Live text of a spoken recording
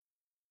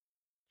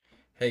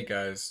Hey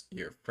guys,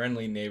 your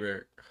friendly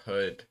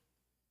neighborhood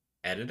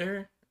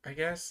editor, I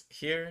guess,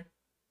 here.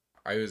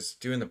 I was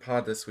doing the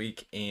pod this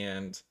week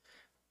and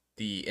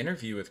the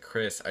interview with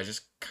Chris, I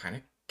just kind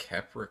of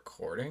kept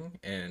recording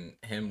and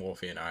him,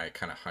 Wolfie, and I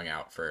kind of hung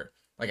out for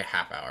like a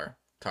half hour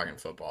talking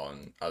football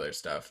and other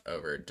stuff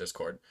over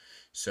Discord.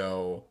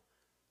 So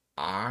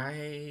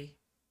I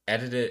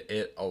edited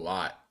it a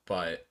lot,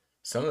 but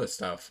some of the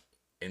stuff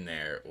in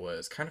there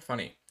was kind of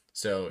funny.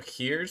 So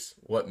here's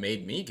what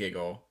made me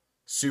giggle,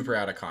 super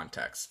out of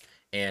context.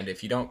 And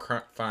if you don't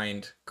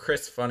find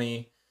Chris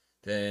funny,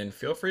 then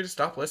feel free to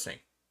stop listening.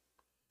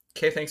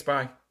 Okay, thanks,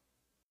 bye.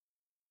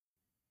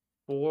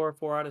 Four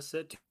out of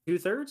six, two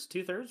thirds,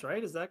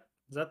 right? Is that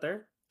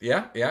there?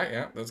 Yeah,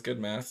 that's good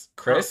math. Oh,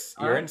 Chris,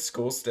 all you're right. in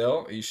school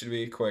still. You should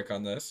be quick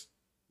on this.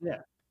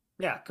 Yeah,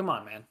 yeah. Come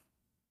on, man.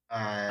 All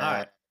Uh,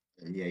 right,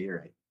 yeah, you're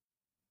right.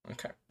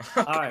 Okay.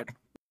 all Okay.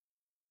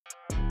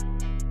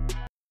 right.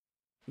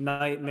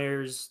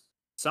 Nightmares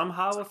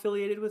somehow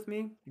affiliated with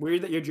me.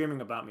 Weird that you're dreaming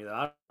about me, though.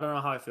 I don't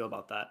know how I feel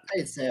about that. I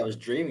didn't say I was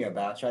dreaming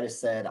about you. I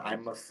just said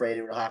I'm afraid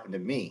it will happen to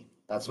me.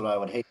 That's what I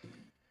would hate.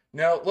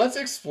 Now, let's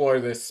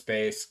explore this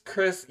space.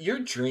 Chris, your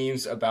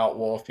dreams about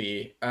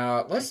Wolfie.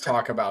 Let's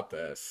talk about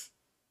this.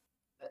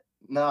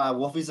 No,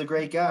 Wolfie's a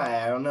great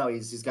guy. I don't know.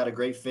 He's got a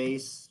great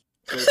face,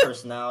 great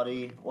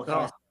personality. What can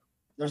I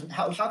Oh, say?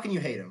 How can you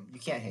hate him? You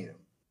can't hate him.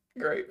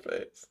 Great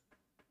face.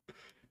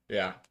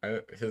 Yeah,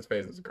 his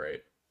face is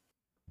great.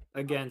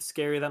 again,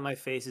 scary that my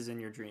face is in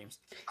your dreams.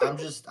 I'm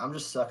just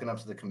sucking up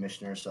to the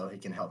commissioner so he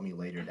can help me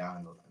later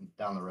down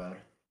the road.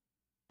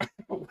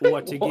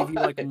 What, to give you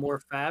like What?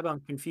 more fab? I'm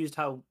confused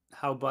how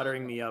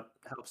buttering me up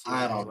helps you in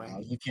I any don't way. know.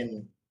 You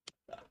can.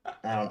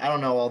 I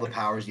don't know all the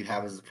powers you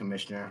have as a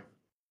commissioner.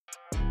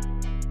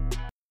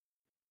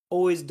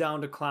 Always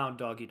down to clown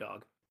doggy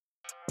dog.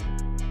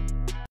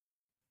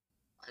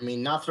 I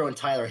mean, not throwing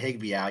Tyler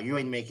Higbee out. You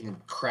ain't making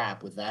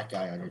crap with that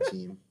guy on your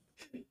team.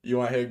 You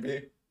want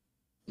Higby?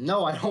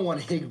 No, I don't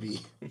want Higbee.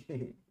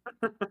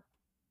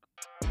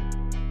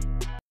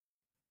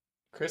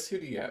 Chris, who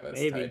do you have as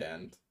Maybe. tight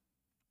end?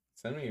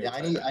 Send me your Yeah,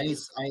 tight end. I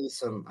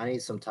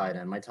need some tight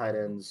end. My tight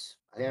ends.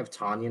 I think I have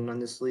Tanyan on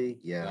this league.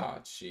 Yeah,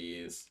 Oh,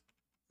 jeez.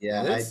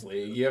 yeah, This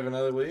league? You have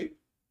another league?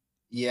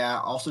 yeah.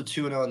 Also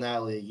 2-0 in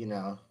that league. You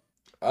know.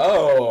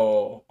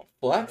 Oh,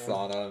 flex Yeah.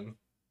 on him.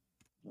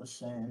 Just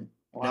saying.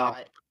 Wow.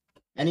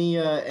 No,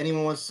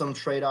 anyone wants some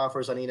trade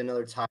offers? I need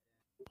another tight.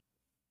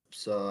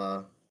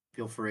 So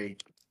feel free.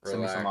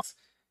 Send me some.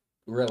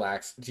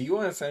 Relax. Do you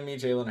want to send me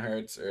Jalen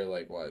Hurts or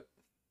like what?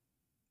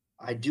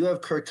 I do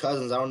have Kirk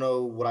Cousins. I don't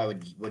know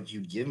what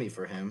you'd give me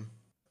for him.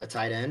 A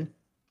tight end.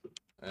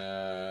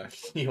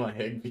 You want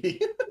Higby?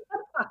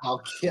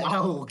 I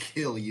will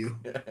kill you.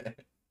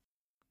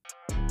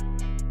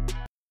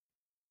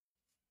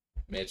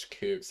 Mitch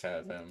Kooks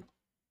has him.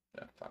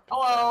 Yeah,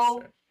 Hello.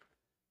 bastard.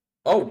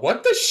 Oh,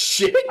 what the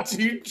shit? Did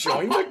you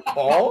join the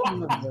call?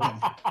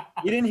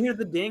 You didn't hear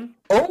the ding?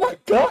 Oh my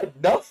god,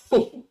 no!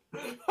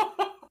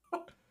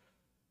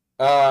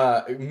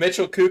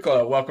 Mitchell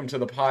Kukla, welcome to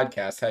the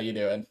podcast. How you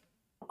doing?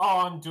 Oh,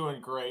 I'm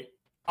doing great.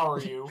 How are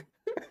you?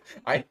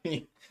 I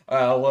mean,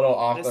 a little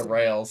off the Listen.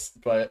 rails,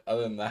 but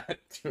other than that,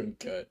 doing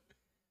good.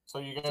 So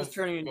you guys Just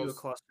turning you into a guys-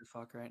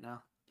 clusterfuck right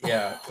now.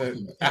 Yeah,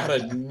 out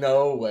of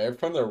nowhere,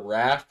 from the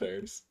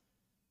rafters.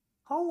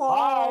 Hello.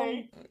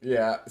 Bye.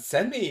 Yeah,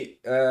 send me,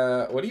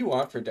 what do you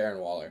want for Darren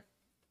Waller?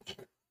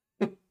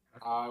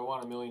 I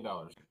want $1 million.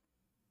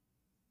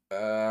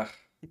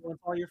 He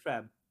wants all your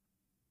fab.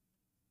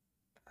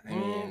 I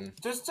mean,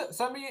 Just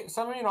send me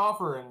an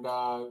offer and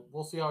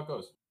we'll see how it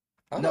goes.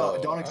 No,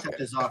 oh, don't accept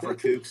okay. his offer,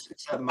 Kooks.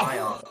 Accept my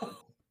offer.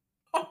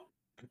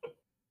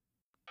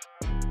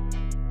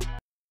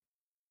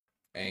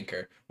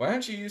 Anchor. Why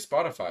don't you use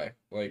Spotify?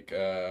 Like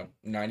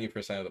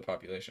 90% of the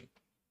population.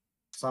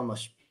 So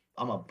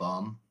I'm a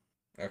bum.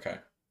 Okay.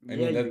 I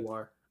Yeah, mean, you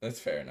are. that's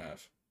fair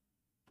enough.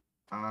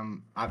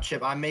 I'm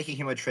making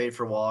him a trade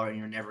for Waller, and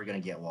you're never gonna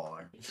get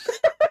Waller.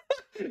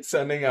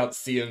 Sending out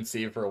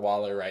CMC for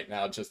Waller right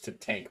now just to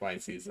tank my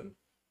season.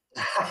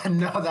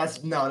 No,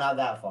 not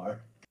that far.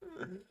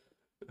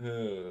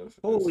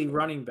 Holy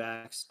running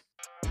backs.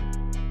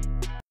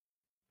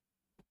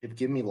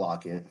 Give me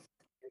Lockett.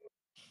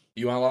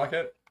 You want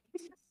Lockett?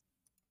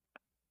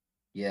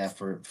 Yeah,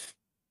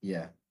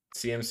 yeah.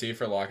 CMC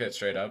for Lockett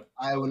straight up.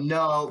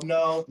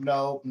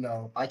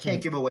 No. I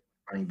can't give away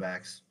running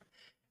backs.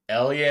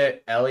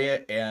 Elliott,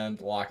 and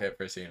Lockett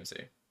for CMC.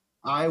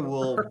 I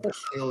will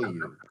kill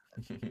you.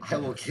 I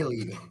will kill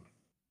you.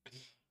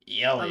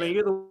 I mean,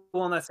 you're the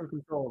one that's in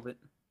control of it.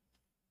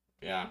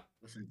 Yeah.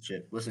 Listen,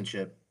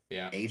 Chip.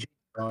 Yeah. AJ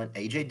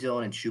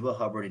Dillon, and Chuba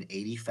Hubbard and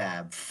 80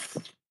 fab.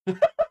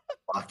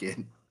 Lockett.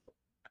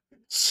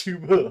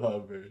 Chuba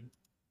Hubbard.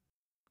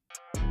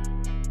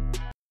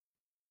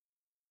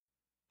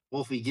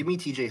 Wolfie, give me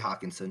TJ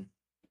Hawkinson.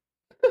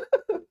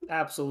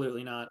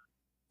 Absolutely not.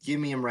 Give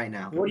me him right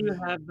now. What do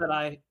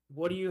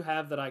you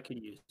have that I could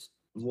use?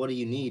 What do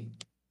you need?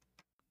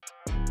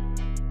 Isn't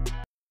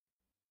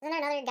there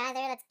another guy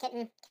there that's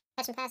catching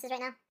passes right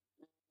now?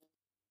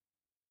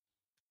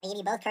 They give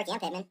you both Kirk and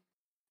Pittman.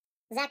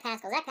 Zach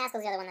Pascal. Zach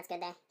Pascal's the other one that's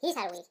good there. He's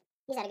had a week.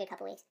 He's had a good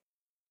couple weeks.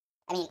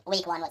 I mean,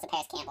 week 1 was a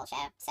Paris Campbell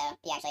show, so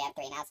you actually have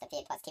 3 mouths to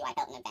feed, plus T.Y.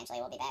 Hilton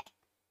eventually will be back.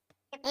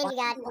 And you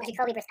got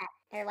Jacoby Brissett,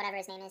 or whatever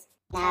his name is.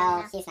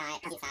 No, he's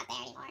not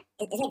there anymore.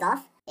 Isn't it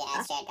Goff? Yeah,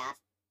 it's Jared Goff.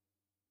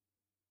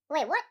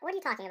 Wait, what? What are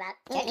you talking about?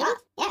 Jared Goff?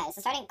 Yeah, it's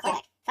the starting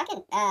quarterback.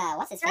 Fucking,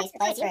 what's his face?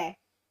 Plays for...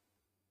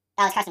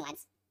 Oh, it's Carson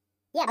Wentz.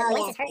 Yeah, but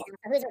Wentz is hurt now,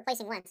 so who's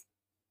replacing Wentz?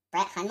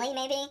 Brett Hundley,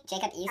 maybe?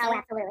 Jacob Eason? Oh,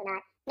 absolutely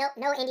not. Nope,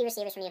 no indie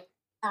receivers from you.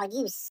 Oh,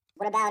 use.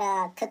 What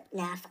about, Cook?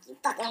 Nah, fuck you.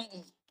 Fuck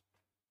Andy.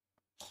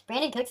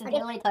 Brandon Cooks is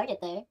the only target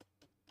there.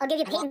 I'll give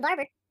you Peyton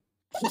Barber.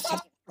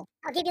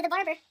 I'll give you the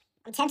Barber.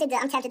 I'm tempted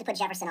to put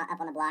Jefferson up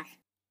on the block.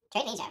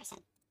 Trade me Jefferson.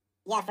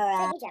 Yeah,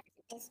 for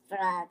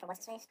for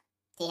what's his face?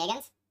 T.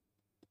 Higgins?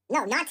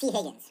 No, not T.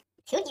 Higgins.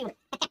 Who do you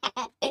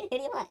who do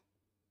you want?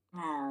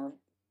 Oh.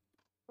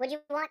 Would you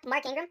want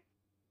Mark Ingram?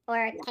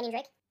 Or Kenny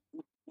Drake?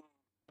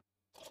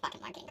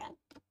 Fucking Mark Ingram.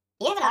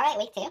 You have an alright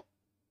week too?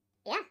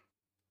 Yeah.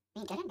 I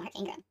mean, good at Mark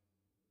Ingram.